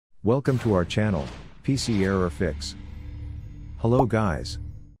Welcome to our channel, PC Error Fix. Hello guys.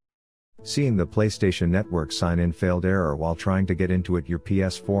 Seeing the PlayStation Network sign-in failed error while trying to get into your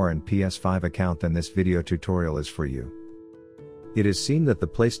PS4 and PS5 account, then this video tutorial is for you. It is seen that the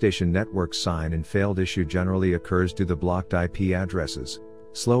PlayStation Network sign-in failed issue generally occurs due to blocked IP addresses,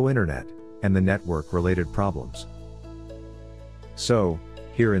 slow internet, and the network-related problems. So,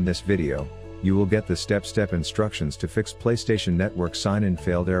 here in this video, you will get the step-by-step instructions to fix PlayStation Network sign-in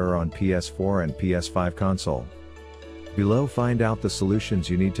failed error on PS4 and PS5 console. Below, find out the solutions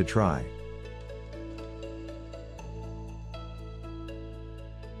you need to try.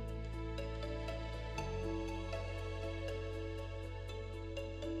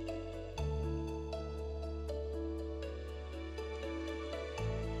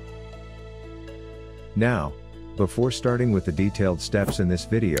 Now, before starting with the detailed steps in this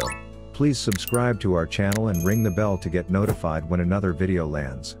video, please subscribe to our channel and ring the bell to get notified when another video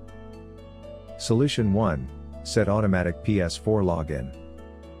lands. Solution 1. Set automatic PS4 login.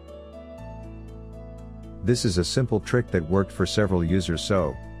 This is a simple trick that worked for several users,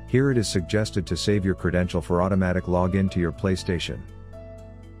 so here it is suggested to save your credential for automatic login to your PlayStation.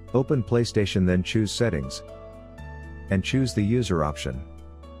 Open PlayStation, then choose Settings and choose the user option.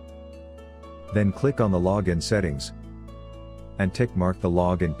 Then click on the login settings and tick mark the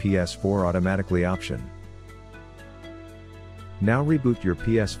Login PS4 automatically option. Now reboot your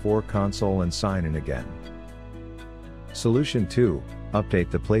PS4 console and sign in again. Solution 2. Update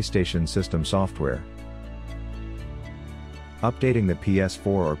the PlayStation system software. Updating the PS4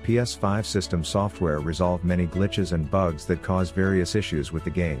 or PS5 system software resolve many glitches and bugs that cause various issues with the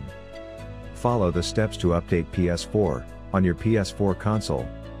game. Follow the steps to update PS4 on your PS4 console.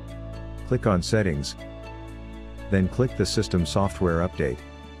 Click on Settings, then click the System Software Update,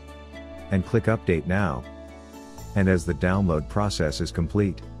 and click Update Now. And as the download process is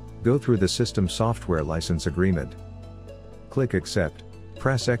complete, go through the System Software License Agreement. Click Accept,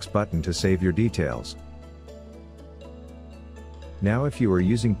 press X button to save your details. Now if you are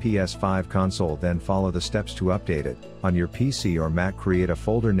using PS5 console, then follow the steps to update it. On your PC or Mac, create a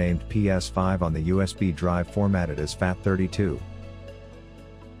folder named PS5 on the USB drive formatted as FAT32.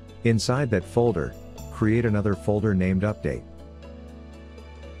 Inside that folder, create another folder named Update.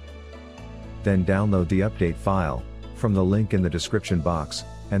 Then download the update file from the link in the description box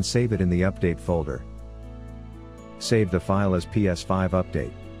and save it in the update folder. Save the file as PS5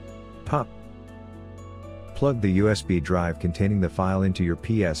 Update. Plug the USB drive containing the file into your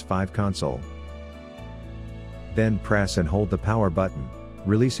PS5 console. Then press and hold the power button,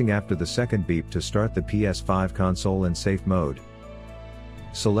 releasing after the second beep to start the PS5 console in safe mode.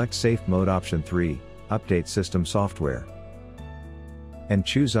 Select Safe Mode Option 3, Update System Software, and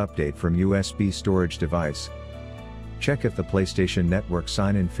choose Update from USB storage device. Check if the PlayStation Network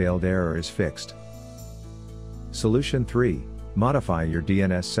sign-in failed error is fixed. Solution 3. Modify your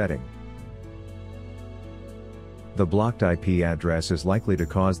DNS setting. The blocked IP address is likely to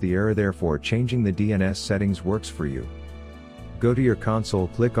cause the error, therefore changing the DNS settings works for you. Go to your console,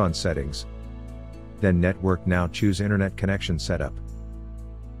 click on Settings, then Network. Now choose Internet Connection Setup,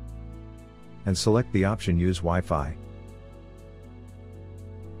 and select the option Use Wi-Fi.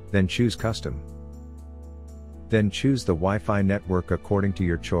 Then choose Custom. Then choose the Wi-Fi network according to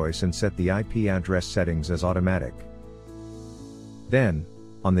your choice and set the IP address settings as automatic. Then,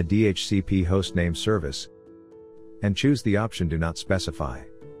 on the DHCP hostname service, and choose the option Do Not Specify.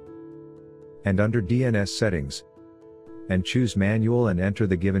 And under DNS Settings, and choose Manual and enter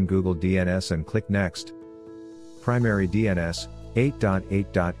the given Google DNS and click Next. Primary DNS,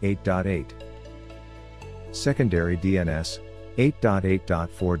 8.8.8.8. Secondary DNS,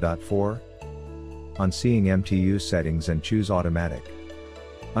 8.8.4.4. On seeing MTU settings and choose Automatic.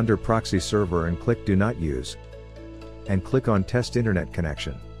 Under Proxy Server and click Do Not Use. And click on Test Internet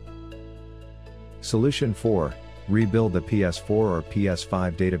Connection. Solution 4. Rebuild the PS4 or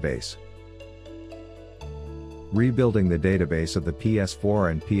PS5 database. Rebuilding the database of the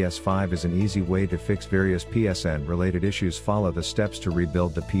PS4 and PS5 is an easy way to fix various PSN-related issues. Follow the steps to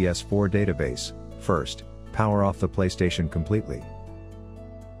rebuild the PS4 database. First, power off the PlayStation completely.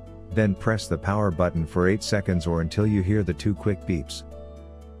 Then press the power button for 8 seconds or until you hear the 2 quick beeps.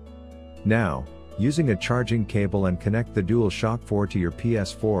 Now, using a charging cable, and connect the DualShock 4 to your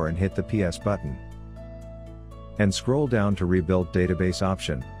PS4 and hit the PS button. And scroll down to Rebuild Database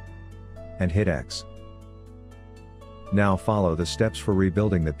option. And hit X. Now follow the steps for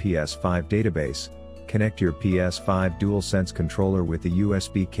rebuilding the PS5 database. Connect your PS5 DualSense controller with the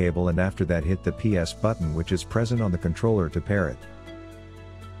USB cable, and after that hit the PS button which is present on the controller to pair it.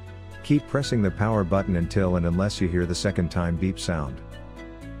 Keep pressing the power button until and unless you hear the second time beep sound.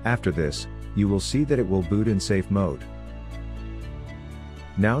 After this, you will see that it will boot in safe mode.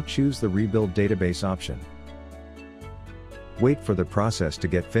 Now choose the Rebuild Database option. Wait for the process to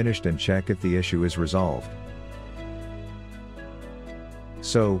get finished and check if the issue is resolved.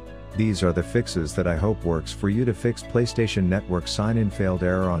 So, these are the fixes that I hope works for you to fix PlayStation Network sign-in failed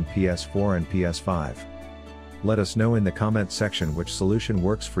error on PS4 and PS5. Let us know in the comment section which solution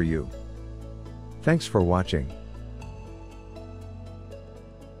works for you. Thanks for watching.